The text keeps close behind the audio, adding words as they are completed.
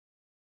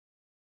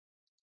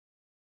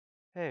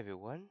Hey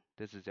everyone,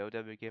 this is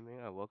LW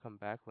Gaming and welcome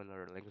back with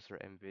another Langrisser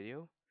M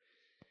video.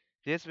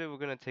 This video we're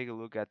gonna take a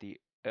look at the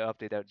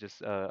update that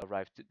just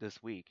arrived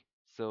this week.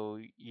 So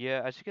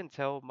yeah, as you can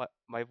tell,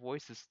 my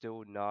voice is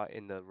still not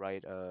in the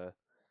right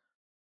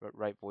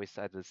voice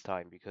at this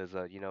time because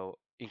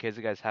in case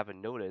you guys haven't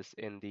noticed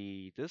in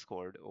the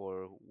Discord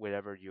or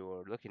whatever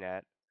you're looking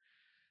at,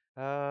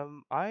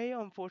 I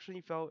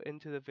unfortunately fell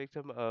into the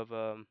victim of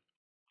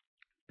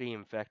being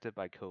infected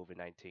by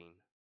COVID-19.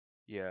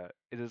 Yeah,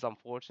 it is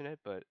unfortunate,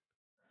 but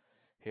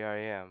here I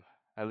am.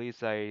 At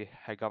least I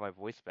got my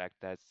voice back.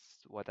 That's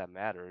what that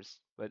matters.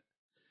 But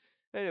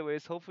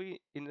anyways, hopefully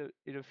in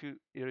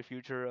the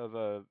future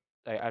of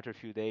like after a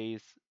few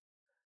days,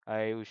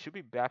 I should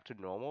be back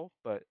to normal.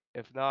 But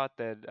if not,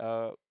 then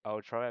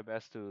I'll try my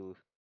best to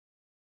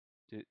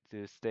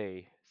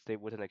stay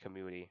within the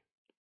community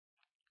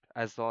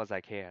as long as I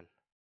can.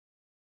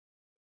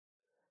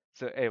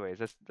 So anyways,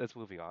 let's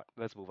moving on.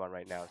 Let's move on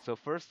right now. So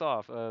first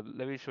off,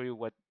 let me show you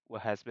what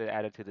has been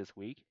added to this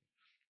week.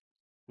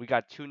 We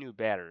got two new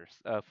banners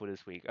for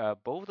this week.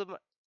 Both of them,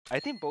 I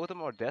think both of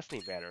them are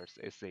Destiny banners.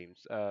 It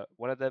seems.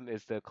 One of them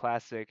is the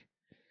classic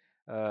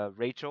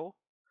Rachel,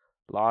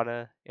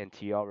 Lana, and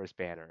Tiara's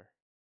banner.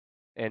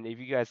 And if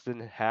you guys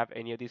didn't have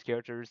any of these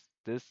characters,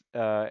 this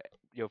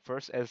your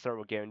first S-star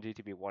will guarantee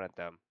to be one of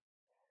them.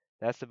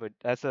 That's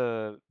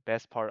the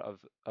best part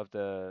of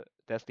the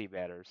Destiny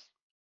banners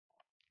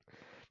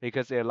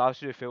because it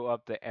allows you to fill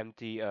up the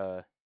empty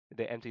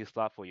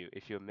slot for you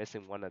if you're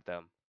missing one of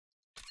them.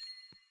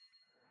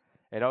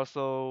 And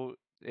also,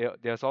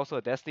 there's also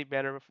a Destiny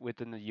banner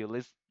within the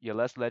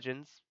Ulysses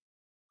Legends,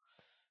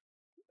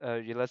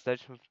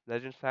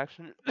 Legends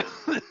faction.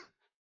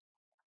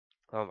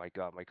 Oh my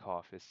god, my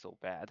cough is so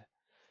bad.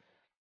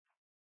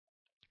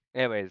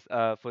 Anyways,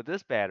 for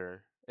this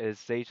banner is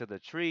Sage of the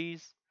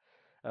Trees,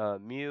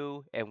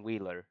 Mew, and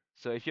Wheeler.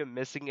 So if you're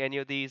missing any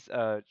of these,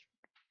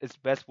 it's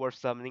best worth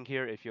summoning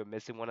here if you're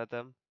missing one of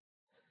them.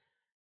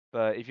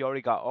 But if you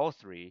already got all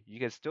three, you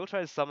can still try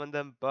to summon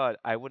them, but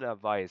I wouldn't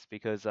advise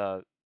because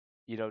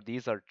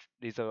these are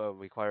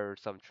require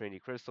some Trinity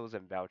crystals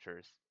and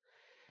vouchers.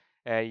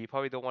 And you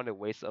probably don't want to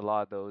waste a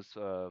lot of those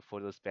for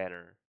this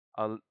banner,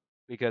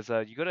 because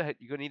you're gonna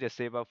need to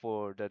save up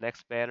for the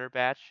next banner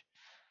batch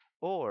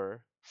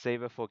or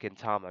save it for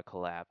Gintama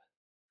collab.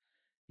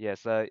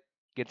 Yes,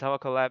 Gintama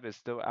collab is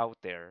still out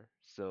there,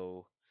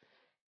 so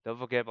don't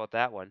forget about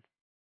that one.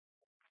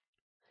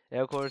 And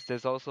of course,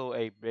 there's also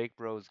a Big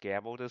Bros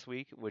Gamble this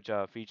week, which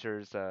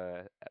features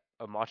a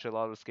martial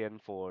arts skin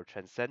for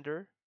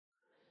Transcender.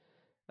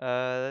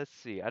 Let's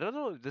see. I don't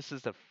know if this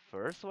is the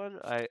first one.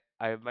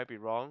 I might be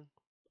wrong.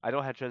 I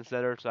don't have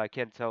Transcender, so I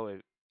can't tell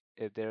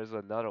if there's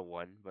another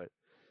one. But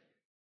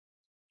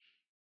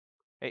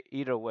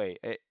either way,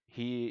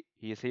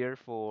 he's here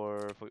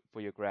for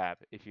your grab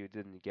if you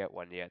didn't get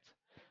one yet.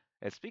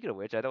 And speaking of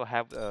which, I don't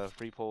have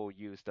free poll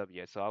used up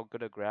yet, so I'm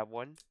gonna grab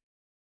one.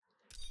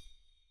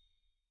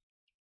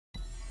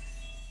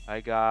 I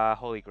got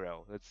Holy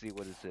Grail. Let's see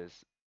what this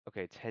is.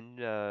 Okay,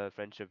 10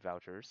 friendship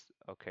vouchers.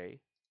 Okay,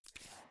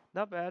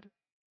 not bad.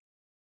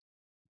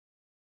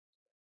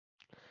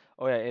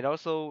 Oh yeah, and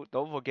also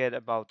don't forget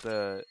about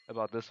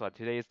this one.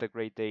 Today is the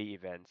Great Day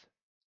event.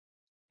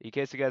 In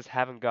case you guys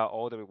haven't got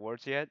all the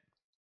rewards yet,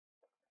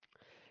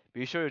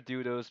 be sure to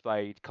do those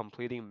by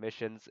completing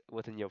missions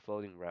within your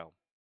floating realm.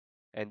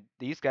 And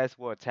these guys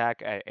will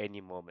attack at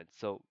any moment.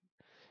 So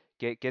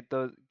get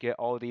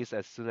all these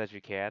as soon as you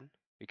can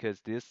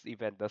because this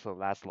event doesn't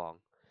last long.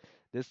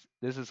 This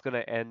is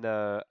gonna end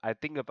I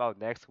think about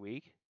next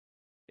week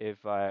if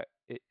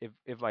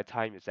my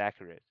time is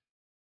accurate.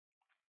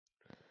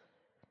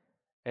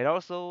 And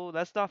also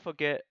let's not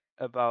forget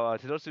about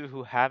to those of you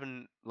who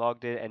haven't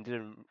logged in and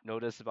didn't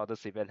notice about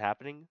this event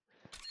happening,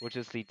 which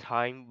is the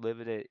time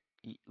limited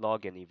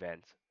login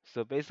event.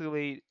 So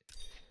basically,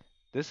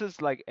 this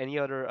is like any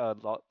other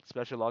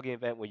special login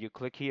event. When you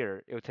click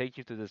here, it will take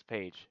you to this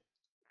page.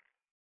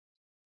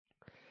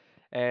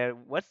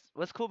 And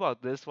what's cool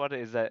about this one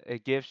is that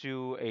it gives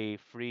you a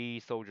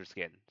free soldier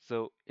skin.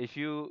 So if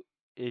you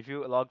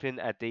logged in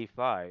at day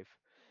 5,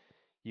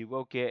 you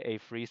will get a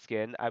free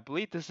skin. I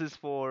believe this is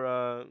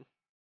for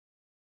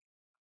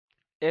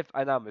if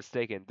I'm not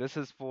mistaken, this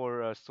is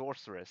for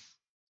sorceress.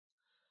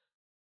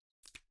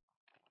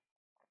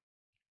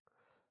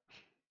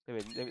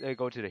 Let me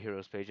go to the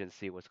heroes page and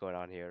see what's going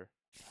on here.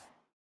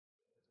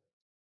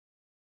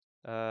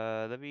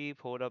 Let me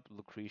pull it up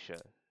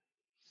Lucretia,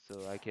 so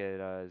I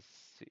can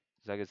see,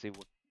 so I can see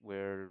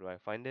where do I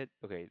find it.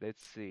 Okay,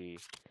 let's see.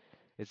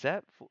 Is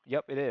that?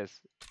 Yep, it is.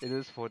 It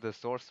is for the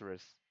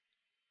sorceress.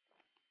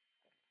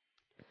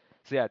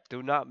 So yeah,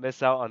 do not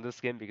miss out on this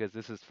skin because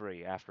this is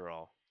free after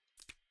all.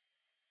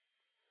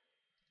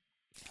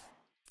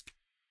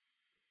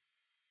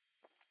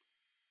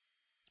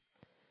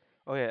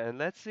 Oh yeah, and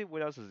let's see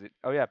what else is it.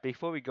 Oh yeah,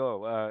 before we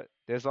go,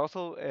 there's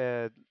also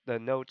the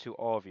note to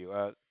all of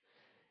you.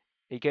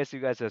 In case you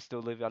guys are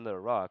still living under a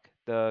rock,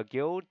 the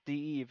Guild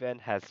DE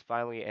event has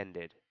finally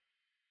ended.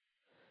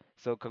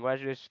 So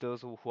congratulations to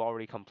those who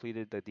already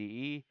completed the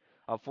DE.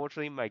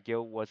 Unfortunately, my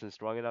guild wasn't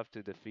strong enough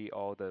to defeat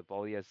all the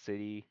Bolia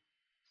city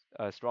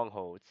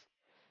strongholds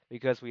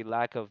because we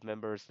lack of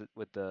members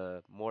with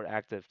the more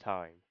active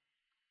time.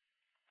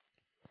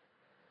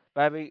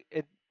 But I mean,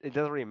 it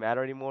doesn't really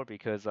matter anymore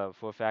because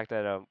for the fact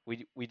that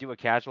we do it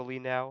casually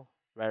now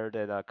rather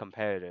than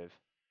competitive.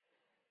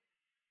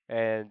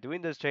 And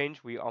doing this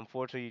change, we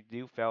unfortunately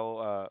do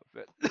fell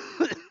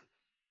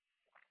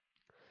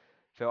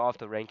off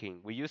the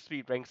ranking. We used to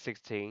be ranked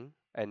 16,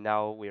 and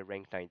now we're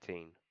ranked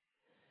 19.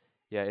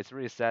 Yeah, it's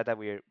really sad that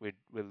we're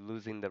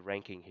losing the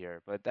ranking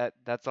here, but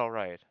that's all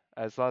right.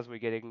 As long as we're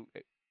getting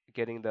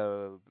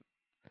the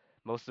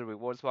most of the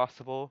rewards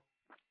possible,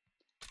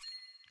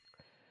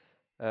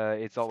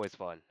 it's always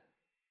fun.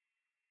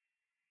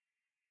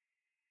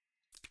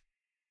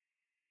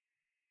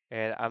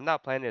 And I'm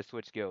not planning to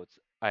switch guilds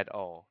at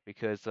all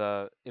because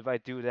if I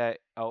do that,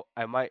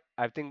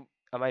 I think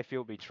I might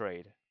feel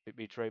betrayed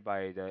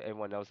by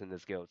everyone else in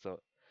this guild.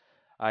 So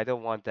I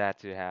don't want that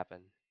to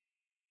happen.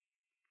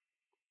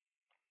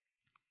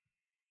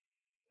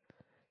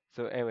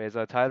 So anyways,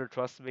 Tyler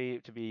trusts me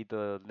to be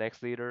the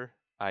next leader.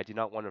 I do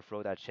not want to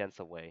throw that chance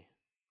away.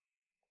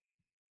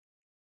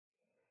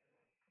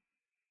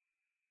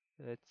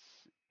 Let's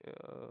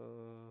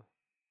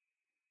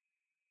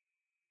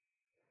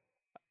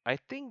I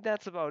think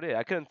that's about it.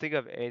 I couldn't think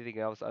of anything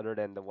else other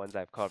than the ones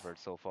I've covered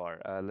so far.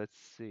 Let's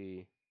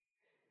see.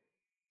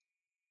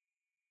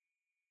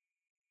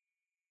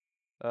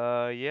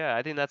 Yeah,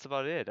 I think that's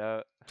about it.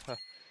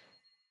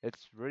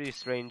 It's really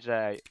strange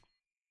that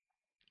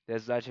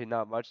there's actually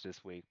not much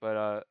this week.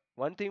 But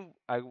one thing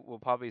I will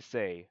probably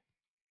say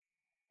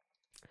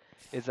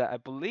is that I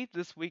believe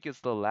this week is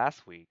the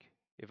last week.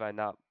 If I'm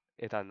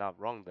not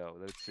wrong though.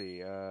 Let's see.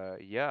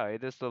 Yeah,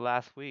 it is the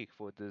last week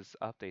for this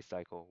update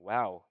cycle.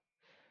 Wow,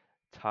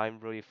 time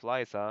really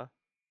flies, huh?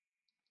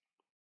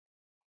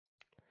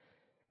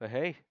 But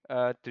hey,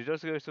 to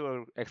those guys who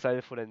are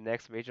excited for the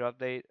next major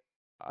update,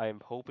 I'm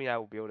hoping I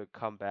will be able to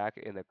come back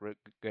in a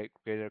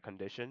greater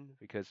condition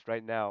because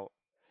right now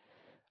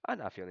I'm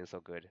not feeling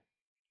so good.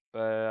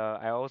 But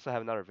I also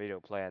have another video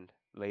planned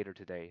later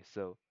today.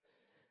 So,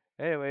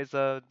 anyways,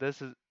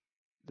 this is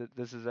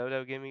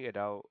Zodo Gaming, and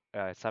I'll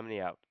signing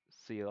out.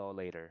 See you all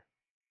later.